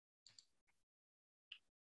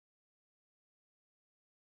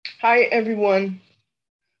Hi, everyone.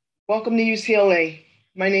 Welcome to UCLA.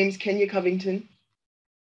 My name is Kenya Covington.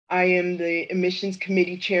 I am the admissions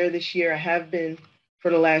committee chair this year. I have been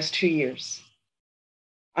for the last 2 years.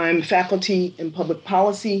 I'm faculty in public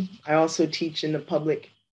policy. I also teach in the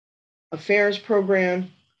public affairs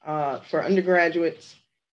program for undergraduates.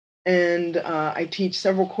 And I teach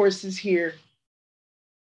several courses here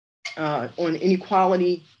on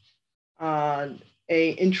inequality, a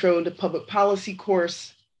intro to public policy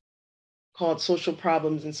course called Social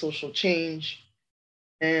Problems and Social Change,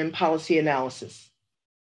 and policy analysis.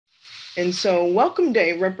 And so Welcome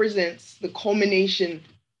Day represents the culmination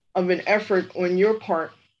of an effort on your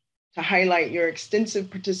part to highlight your extensive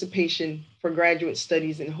participation for graduate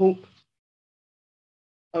studies in hope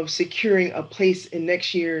of securing a place in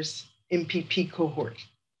next year's MPP cohort.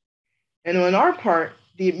 And on our part,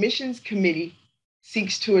 the admissions committee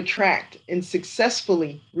seeks to attract and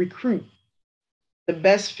successfully recruit the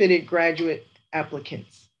best fitted graduate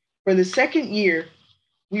applicants. For the second year,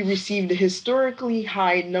 we received a historically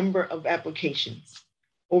high number of applications.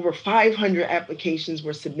 Over 500 applications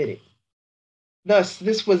were submitted. Thus,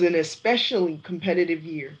 this was an especially competitive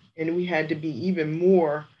year, and we had to be even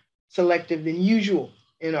more selective than usual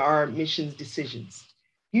in our admissions decisions.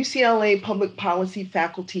 UCLA public policy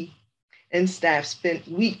faculty and staff spent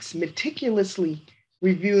weeks meticulously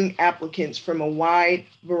reviewing applicants from a wide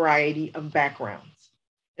variety of backgrounds.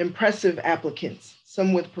 Impressive applicants,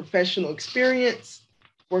 some with professional experience,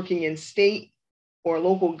 working in state or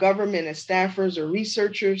local government as staffers or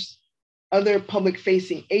researchers, other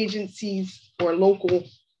public-facing agencies or local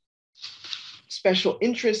special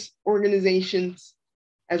interest organizations,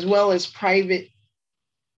 as well as private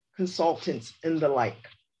consultants and the like.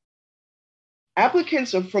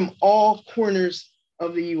 Applicants are from all corners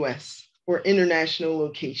of the US or international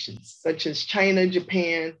locations, such as China,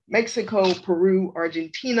 Japan, Mexico, Peru,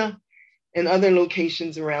 Argentina, and other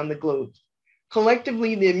locations around the globe.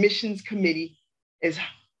 Collectively, the admissions committee is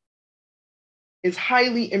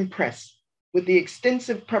highly impressed with the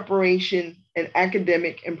extensive preparation and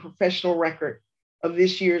academic and professional record of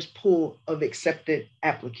this year's pool of accepted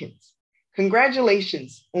applicants.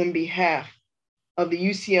 Congratulations on behalf of the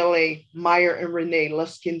UCLA Meyer and Renee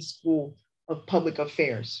Luskin School of Public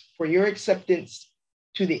Affairs for your acceptance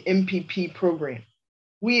to the MPP program.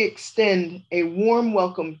 We extend a warm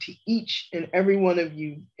welcome to each and every one of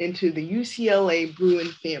you into the UCLA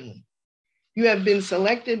Bruin family. You have been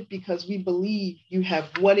selected because we believe you have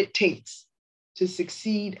what it takes to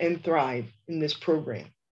succeed and thrive in this program.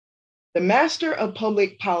 The Master of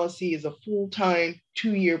Public Policy is a full-time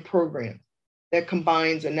 2-year program that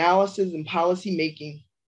combines analysis and policy making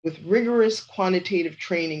with rigorous quantitative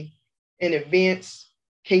training and advanced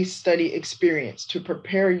case study experience to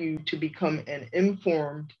prepare you to become an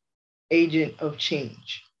informed agent of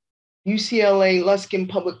change. UCLA Luskin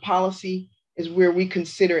Public Policy is where we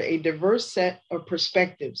consider a diverse set of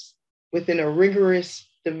perspectives within a rigorous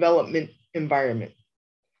development environment.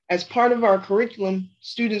 As part of our curriculum,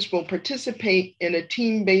 students will participate in a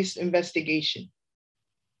team-based investigation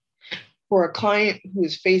for a client who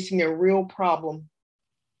is facing a real problem,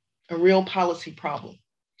 a real policy problem.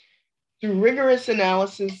 Through rigorous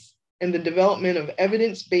analysis and the development of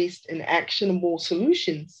evidence-based and actionable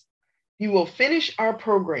solutions, you will finish our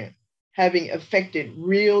program having effected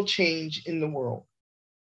real change in the world.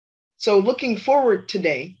 So looking forward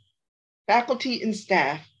today, faculty and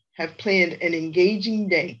staff have planned an engaging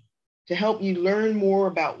day to help you learn more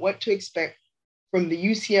about what to expect from the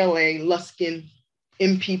UCLA Luskin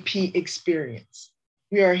MPP experience.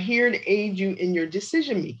 We are here to aid you in your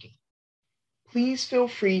decision-making. Please feel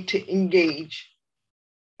free to engage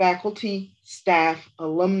faculty, staff,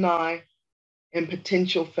 alumni, and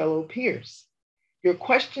potential fellow peers. Your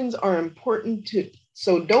questions are important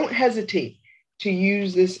so don't hesitate to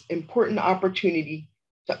use this important opportunity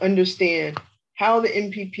to understand how the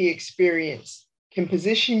MPP experience can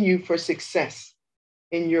position you for success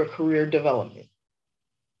in your career development.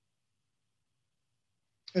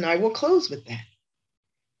 And I will close with that.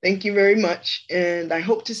 Thank you very much, and I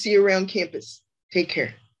hope to see you around campus. Take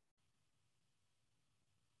care.